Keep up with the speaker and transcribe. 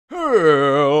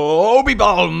Hello,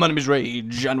 people, my name is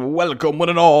Rage, and welcome one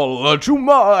and all to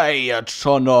my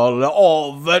tunnel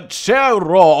of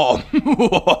terror.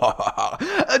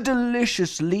 A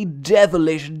deliciously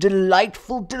devilish,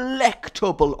 delightful,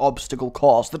 delectable obstacle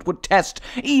course that would test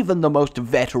even the most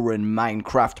veteran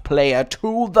Minecraft player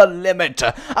to the limit.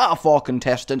 Our 4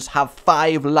 contestants have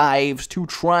 5 lives to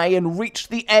try and reach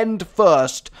the end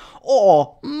first,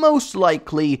 or most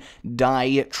likely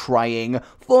die trying,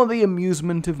 for the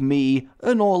amusement of me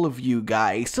and all of you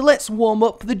guys. So let's warm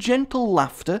up the gentle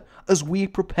laughter as we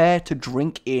prepare to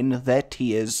drink in their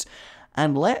tears,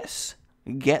 and let's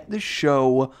get the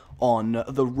show on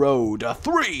the road.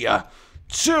 3,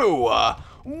 2,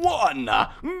 1,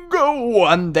 go!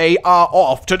 And they are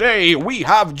off. Today we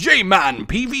have J-Man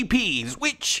PvPs,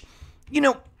 which, you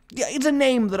know, yeah, it's a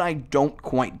name that I don't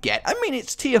quite get. I mean,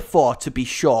 it's tier 4 to be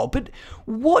sure, but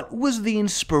what was the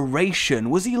inspiration?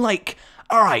 Was he like,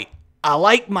 alright, I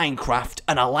like Minecraft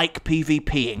and I like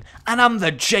PvPing, and I'm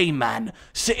the J-Man,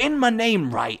 so in my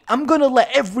name right, I'm gonna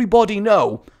let everybody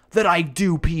know that I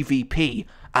do PvP,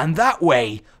 and that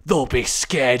way, they'll be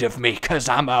scared of me, cause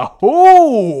I'm a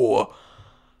whoo!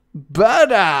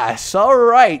 Badass.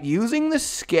 Alright, using the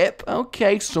skip.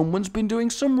 Okay, someone's been doing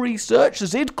some research.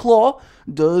 Zidclaw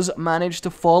does manage to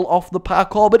fall off the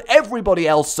parkour, but everybody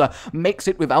else makes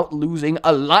it without losing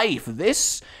a life.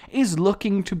 This is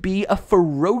looking to be a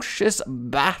ferocious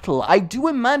battle. I do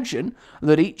imagine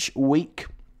that each week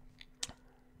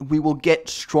we will get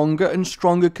stronger and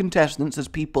stronger contestants as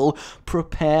people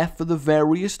prepare for the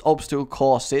various obstacle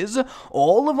courses.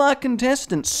 All of our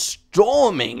contestants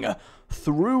storming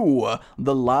through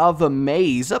the lava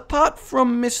maze, apart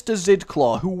from Mr.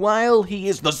 Zidclaw, who, while he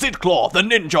is the Zidclaw, the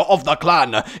ninja of the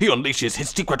clan, he unleashes his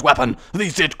secret weapon, the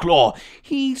Zidclaw.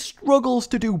 He struggles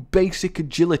to do basic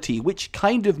agility, which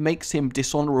kind of makes him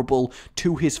dishonorable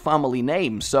to his family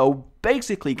name. So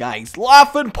basically, guys,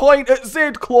 laugh and point at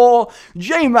Zidclaw.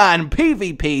 J-Man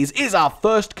PvPs is our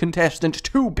first contestant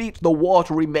to beat the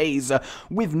watery maze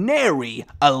with nary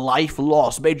a life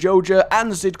lost. Bejoja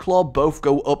and Zidclaw both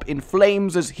go up in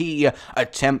flames as he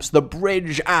attempts the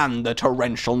bridge, and the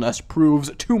torrentialness proves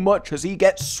too much as he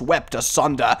gets swept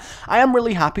asunder. I am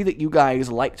really happy that you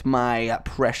guys liked my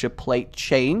pressure plate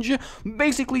change.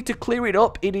 Basically, to clear it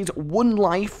up, it is 1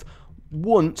 life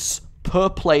once per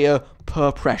player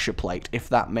per pressure plate, if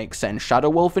that makes sense. Shadow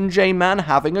Wolf and J-Man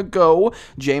having a go.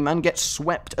 J-Man gets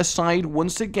swept aside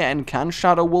once again. Can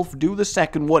Shadow Wolf do the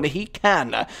second one? He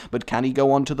can, but can he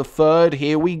go on to the third?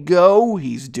 Here we go.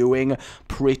 He's doing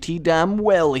pretty damn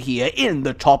well here in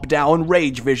the top-down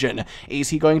Rage Vision. Is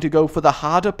he going to go for the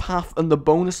harder path and the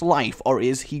bonus life, or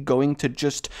is he going to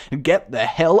just get the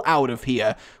hell out of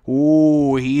here?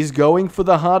 Ooh, he's going for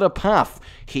the harder path.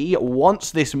 He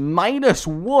wants this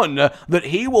 -1 that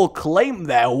he will claim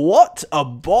there. What a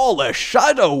baller.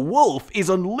 Shadow Wolf is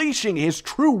unleashing his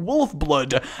true wolf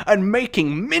blood and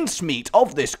making mincemeat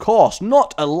of this course.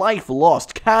 Not a life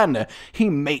lost. Can he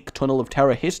make Tunnel of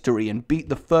Terror history and beat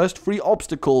the first 3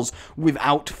 obstacles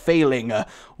without failing?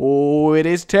 Oh, it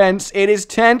is tense. It is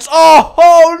tense.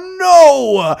 Oh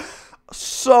no!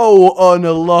 So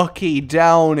unlucky.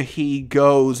 Down he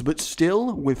goes, but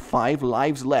still with 5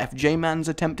 lives left. J-Man's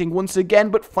attempting once again,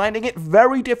 but finding it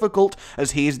very difficult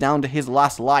as he is down to his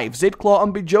last life. Zidclaw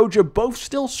and Bejoja both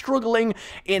still struggling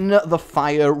in the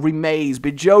fiery maze.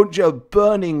 Bejoja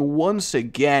burning once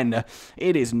again.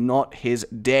 It is not his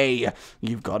day.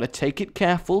 You've got to take it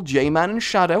careful. J-Man and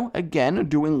Shadow, again,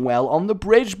 doing well on the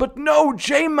bridge, but no,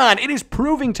 J-Man, it is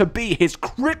proving to be his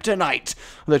kryptonite.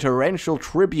 The torrential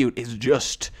tribute is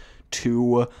just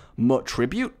too much.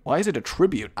 Tribute? Why is it a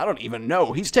tribute? I don't even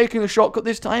know. He's taking the shortcut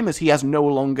this time as he has no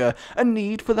longer a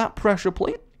need for that pressure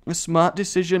plate. A smart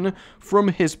decision from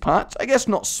his part. I guess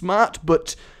not smart,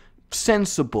 but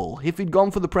sensible. If he'd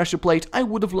gone for the pressure plate, I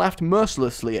would have laughed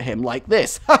mercilessly at him like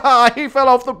this. Haha, he fell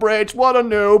off the bridge. What a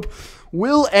noob.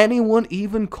 Will anyone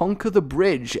even conquer the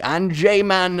bridge? And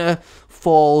J-Man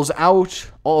falls out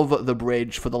of the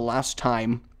bridge for the last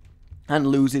time and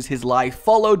loses his life,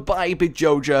 followed by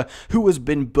Bejoja, who has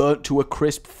been burnt to a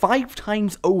crisp 5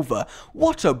 times over.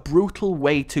 What a brutal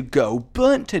way to go.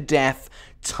 Burnt to death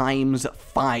times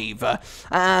 5.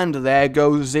 And there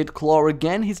goes Zidclaw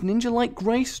again. His ninja-like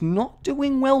grace not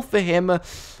doing well for him.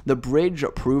 The bridge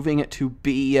proving it to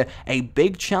be a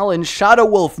big challenge. Shadow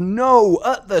Wolf, no,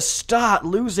 at the start,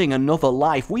 losing another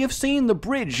life. We have seen the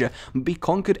bridge be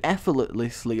conquered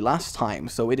effortlessly last time,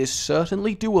 so it is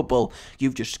certainly doable.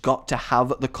 You've just got to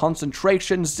have the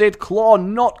concentration. Zidclaw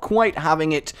not quite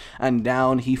having it, and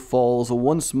down he falls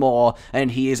once more, and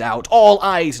he is out. All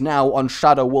eyes now on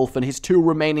Shadow Wolf and his 2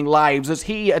 remaining lives. As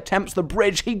he attempts the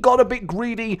bridge, he got a bit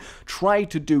greedy,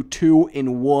 tried to do 2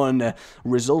 in 1,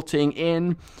 resulting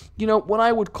in, you know, what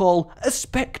I would call a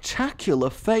spectacular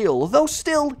fail. Though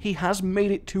still, he has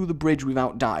made it to the bridge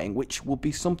without dying, which will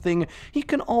be something he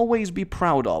can always be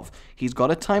proud of. He's got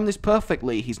to time this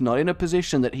perfectly. He's not in a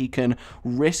position that he can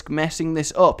risk messing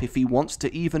this up if he wants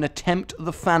to even attempt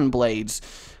the fan blades.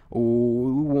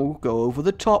 Ooh, go over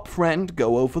the top, friend.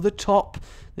 Go over the top.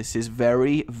 This is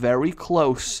very, very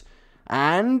close.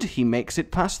 And he makes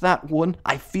it past that one.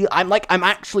 I'm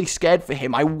actually scared for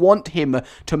him. I want him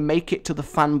to make it to the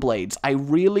fan blades. I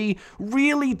really,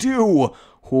 really do.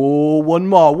 Oh, one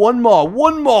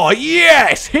more.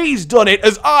 Yes, he's done it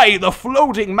as I, the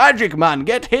floating magic man,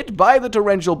 get hit by the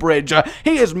torrential bridge.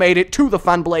 He has made it to the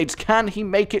fan blades. Can he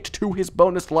make it to his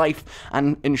bonus life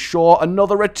and ensure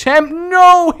another attempt?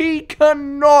 No, he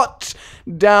cannot.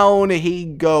 Down he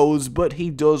goes, but he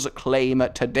does claim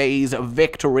today's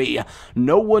victory.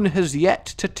 No one has yet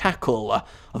to tackle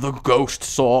the ghost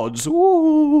swords.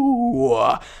 Ooh,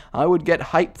 I would get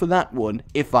hyped for that one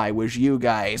if I was you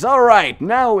guys. Alright,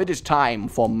 now it is time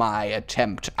for my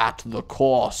attempt at the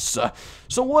course.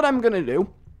 So what I'm gonna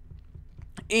do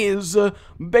is,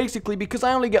 basically, because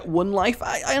I only get 1 life,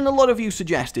 and a lot of you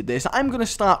suggested this, I'm going to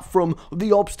start from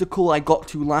the obstacle I got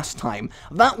to last time.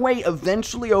 That way,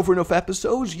 eventually, over enough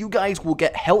episodes, you guys will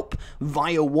get help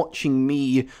via watching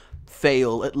me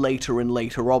fail at later and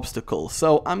later obstacles.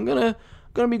 So, I'm gonna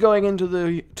be going into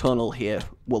the tunnel here.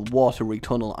 Well, watery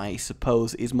tunnel, I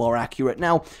suppose, is more accurate.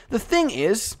 Now, the thing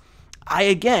is, I,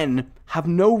 again, have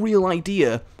no real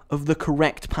idea of the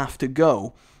correct path to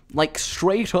go. Like,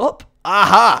 straight up?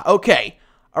 Aha! Okay.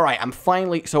 Alright, I'm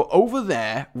finally... So, over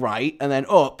there, right, and then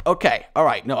up. Okay,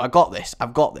 alright, no, I got this.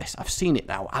 I've got this. I've seen it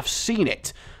now. I've seen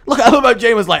it. Look, I love how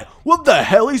James was like, what the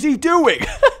hell is he doing?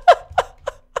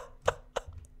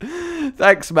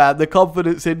 Thanks, man. The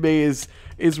confidence in me is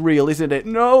real, isn't it?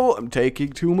 No, I'm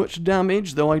taking too much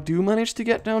damage, though I do manage to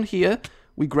get down here.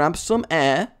 We grab some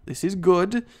air. This is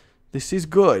good. This is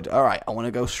good. Alright, I want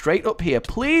to go straight up here.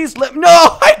 Please let me... No!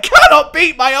 I cannot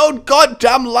beat my own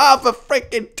goddamn lava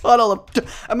freaking tunnel.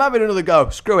 I'm having another go.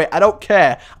 Screw it. I don't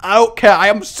care. I don't care. I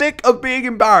am sick of being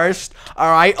embarrassed,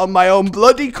 alright, on my own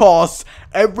bloody course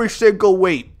every single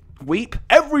week.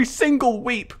 Every single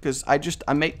weep, because I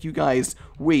make you guys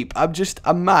weep.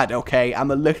 I'm mad, okay?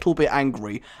 I'm a little bit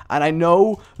angry, and I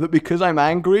know that because I'm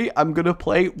angry, I'm gonna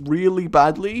play really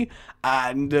badly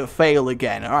and fail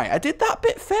again. Alright, I did that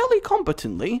bit fairly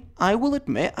competently, I will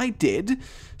admit, I did.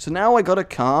 So now I gotta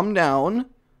calm down.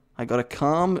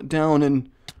 And...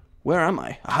 Where am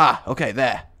I? Aha, okay,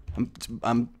 there.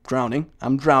 I'm drowning.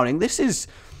 This is...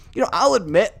 You know, I'll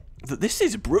admit that this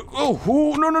is no,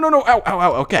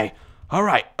 ow, okay.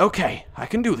 Alright, okay, I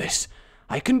can do this.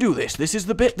 This is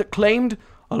the bit that claimed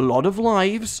a lot of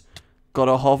lives.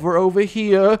 Gotta hover over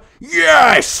here.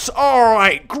 Yes!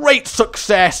 Alright, great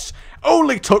success.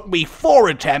 Only took me 4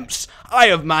 attempts. I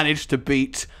have managed to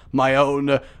beat my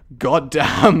own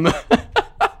goddamn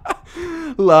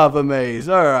lava maze.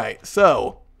 Alright,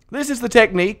 so, this is the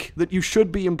technique that you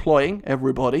should be employing,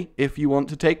 everybody, if you want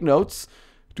to take notes.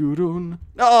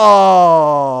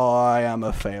 Oh, I am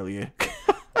a failure.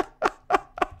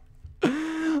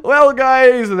 Well,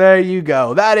 guys, there you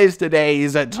go. That is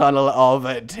today's Tunnel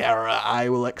of Terror. I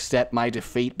will accept my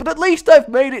defeat, but at least I've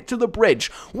made it to the bridge.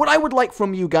 What I would like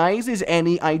from you guys is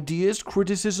any ideas,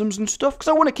 criticisms, and stuff, because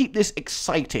I want to keep this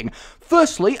exciting.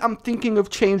 Firstly, I'm thinking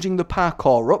of changing the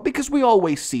parkour up, because we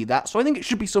always see that, so I think it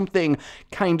should be something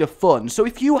kind of fun. So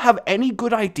if you have any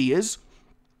good ideas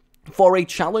for a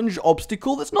challenge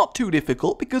obstacle that's not too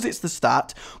difficult because it's the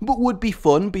start, but would be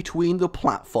fun between the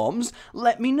platforms,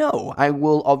 let me know. I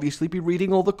will obviously be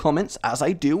reading all the comments as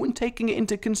I do and taking it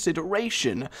into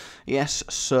consideration. Yes,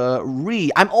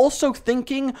 sirree. I'm also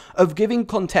thinking of giving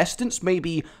contestants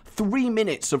maybe 3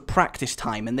 minutes of practice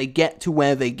time and they get to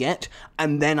where they get,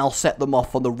 and then I'll set them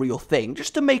off on the real thing,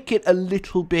 just to make it a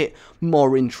little bit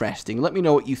more interesting. Let me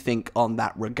know what you think on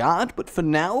that regard, but for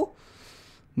now,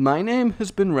 my name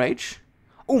has been Rage.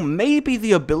 Oh, maybe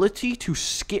the ability to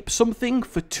skip something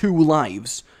for 2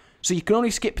 lives. So you can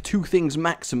only skip 2 things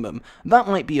maximum. That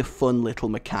might be a fun little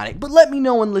mechanic. But let me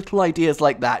know on little ideas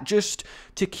like that, just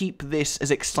to keep this as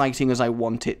exciting as I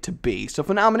want it to be. So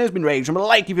for now, my name has been Rage. I'm going to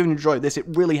like if you've enjoyed this. It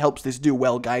really helps this do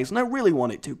well, guys. And I really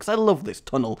want it to, because I love this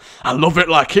tunnel. I love it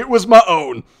like it was my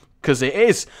own. Because it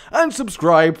is. And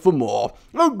subscribe for more.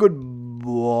 Oh,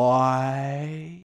 goodbye.